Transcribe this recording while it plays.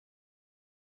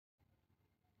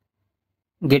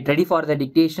Get ready for the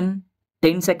dictation.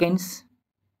 10 seconds.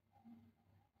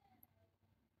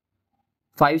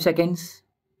 5 seconds.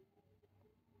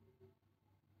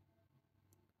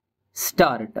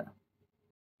 Start.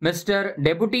 Mr.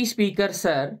 Deputy Speaker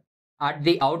Sir, at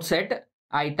the outset,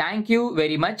 I thank you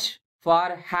very much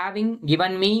for having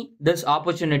given me this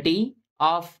opportunity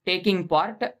of taking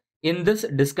part in this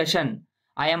discussion.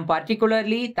 I am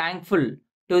particularly thankful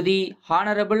to the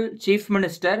Honorable Chief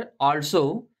Minister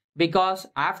also because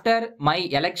after my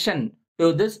election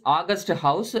to this August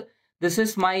House, this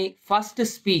is my first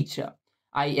speech.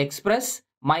 I express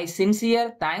my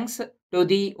sincere thanks to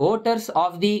the voters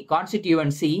of the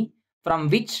constituency from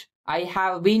which I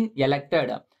have been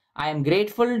elected. I am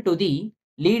grateful to the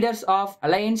leaders of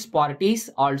alliance parties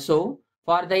also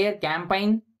for their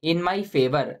campaign in my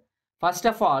favor. First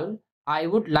of all, I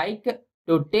would like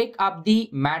to take up the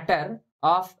matter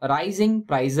of rising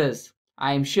prices.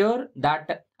 I am sure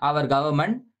that our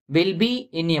government will be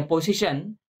in a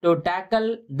position to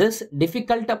tackle this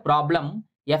difficult problem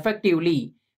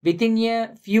effectively within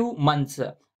a few months.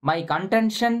 My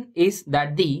contention is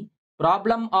that the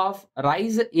problem of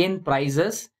rise in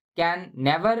prices can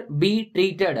never be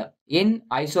treated in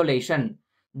isolation.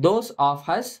 Those of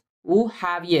us who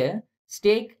have a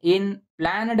stake in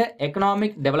planned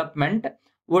economic development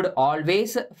would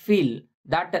always feel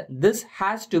that this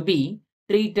has to be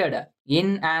treated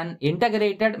in an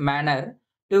integrated manner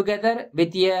together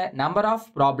with a number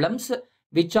of problems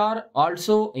which are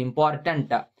also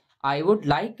important. I would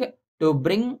like to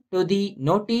bring to the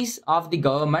notice of the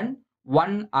government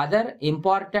one other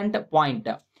important point.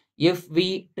 If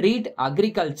we treat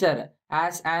agriculture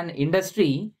as an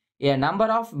industry, a number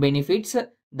of benefits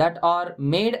that are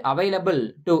made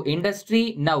available to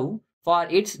industry now for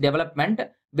its development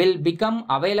will become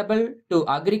available to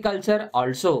agriculture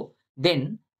also.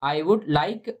 Then I would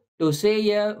like to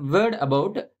say a word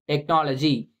about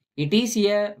technology. It is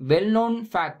a well-known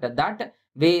fact that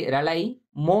we rely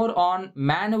more on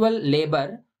manual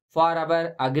labor for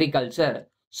our agriculture.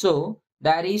 So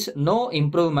there is no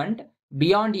improvement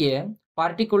beyond a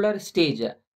particular stage.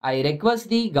 I request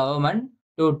the government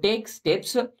to take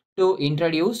steps to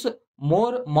introduce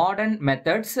more modern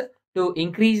methods to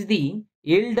increase the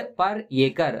yield per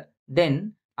acre.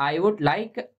 Then I would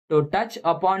like to touch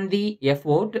upon the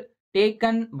effort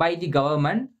taken by the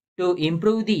government to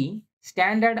improve the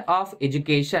standard of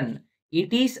education.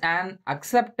 It is an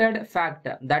accepted fact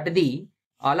that the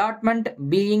allotment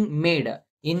being made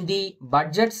in the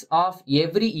budgets of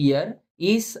every year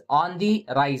is on the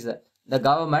rise. The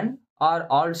government are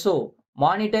also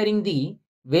monitoring the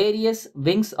various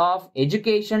wings of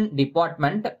education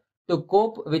department to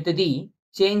cope with the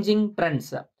changing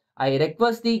trends. I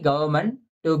request the government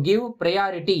to give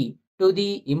priority to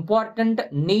the important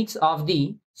needs of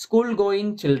the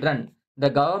school-going children.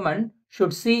 The government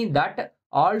should see that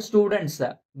all students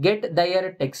get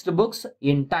their textbooks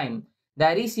in time.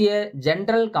 There is a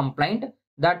general complaint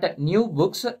that new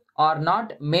books are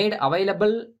not made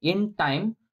available in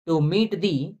time to meet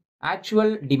the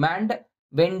actual demand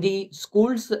when the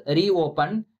schools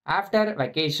reopen after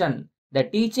vacation. The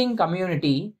teaching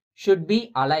community should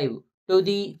be alive to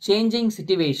the changing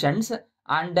situations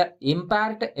and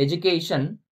impart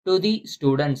education to the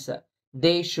students.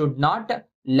 They should not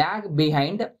lag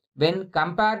behind when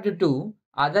compared to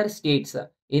other states.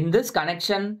 In this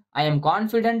connection, I am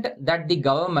confident that the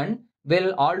government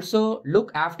will also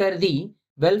look after the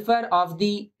welfare of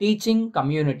the teaching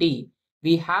community.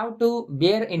 We have to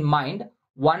bear in mind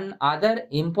one other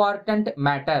important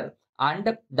matter,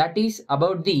 and that is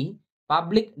about the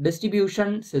public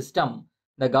distribution system.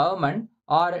 The government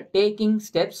are taking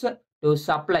steps to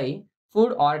supply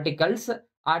food articles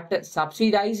at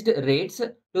subsidized rates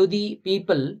to the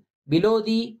people below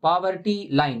the poverty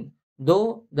line.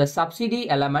 Though the subsidy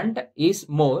element is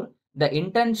more, the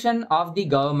intention of the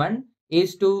government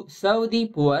is to serve the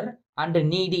poor and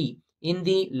needy in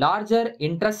the larger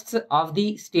interests of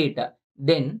the state.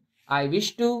 Then I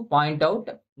wish to point out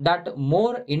that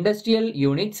more industrial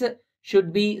units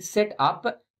should be set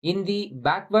up in the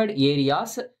backward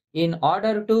areas in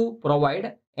order to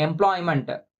provide employment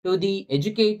to the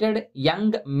educated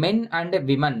young men and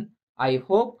women. I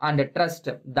hope and trust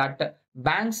that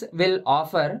banks will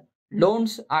offer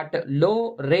loans at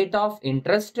low rate of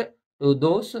interest to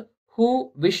those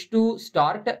who wish to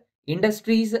start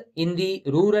industries in the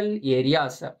rural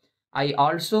areas. I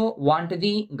also want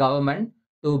the government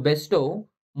to bestow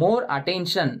more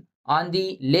attention on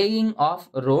the laying of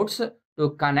roads to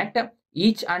connect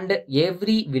each and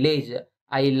every village.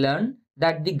 I learned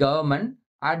that the government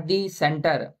at the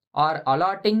center are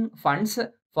allotting funds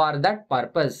for that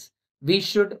purpose. we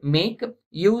should make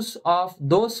use of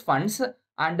those funds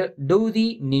and do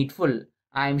the needful.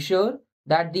 I am sure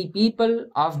that the people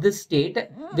of this state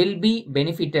will be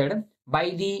benefited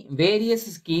by the various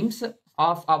schemes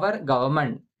of our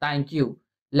government. Thank you.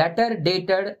 Letter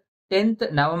dated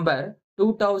 10th November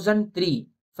 2003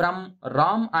 from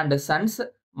Ram and Sons,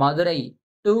 Madurai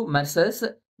to Messrs.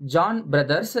 John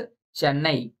Brothers,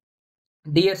 Chennai.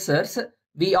 Dear sirs,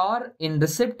 we are in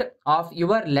receipt of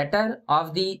your letter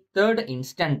of the 3rd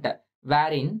instant,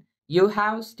 wherein you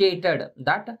have stated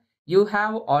that you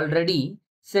have already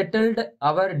settled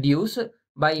our dues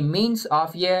by means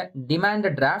of a demand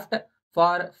draft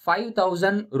for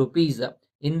 5,000 rupees.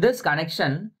 In this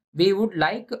connection, we would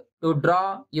like to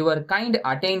draw your kind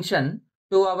attention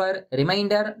to our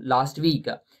reminder last week.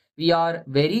 We are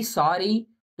very sorry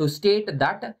to state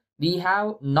that we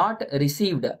have not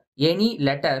received any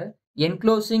letter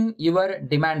enclosing your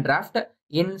demand draft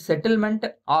in settlement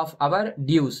of our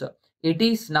dues. It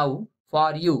is now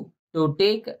for you to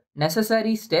take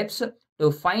necessary steps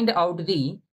to find out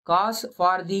the cause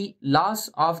for the loss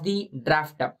of the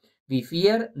draft. We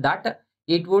fear that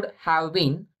it would have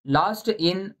been lost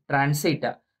in transit.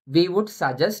 We would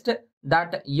suggest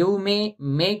that you may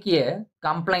make a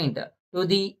complaint to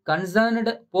the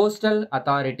concerned postal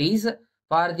authorities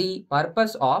for the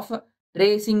purpose of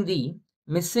tracing the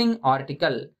missing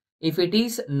article. If it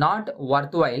is not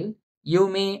worthwhile, you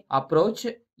may approach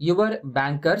your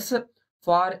bankers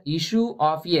for issue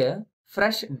of a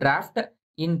fresh draft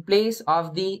in place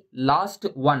of the last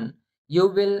one. You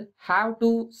will have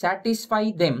to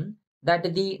satisfy them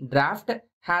that the draft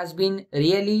has been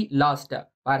really lost.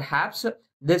 Perhaps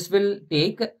this will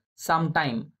take some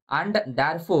time, and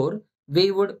therefore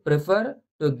we would prefer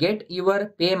to get your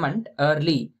payment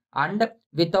early and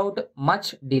without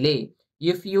much delay.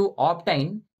 If you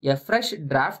obtain a fresh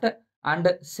draft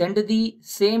and send the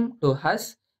same to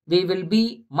us, we will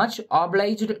be much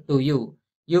obliged to you.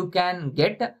 You can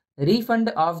get refund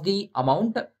of the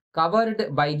amount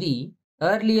covered by the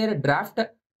earlier draft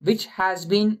which has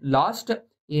been lost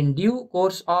in due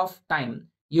course of time.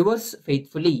 Yours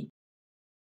faithfully,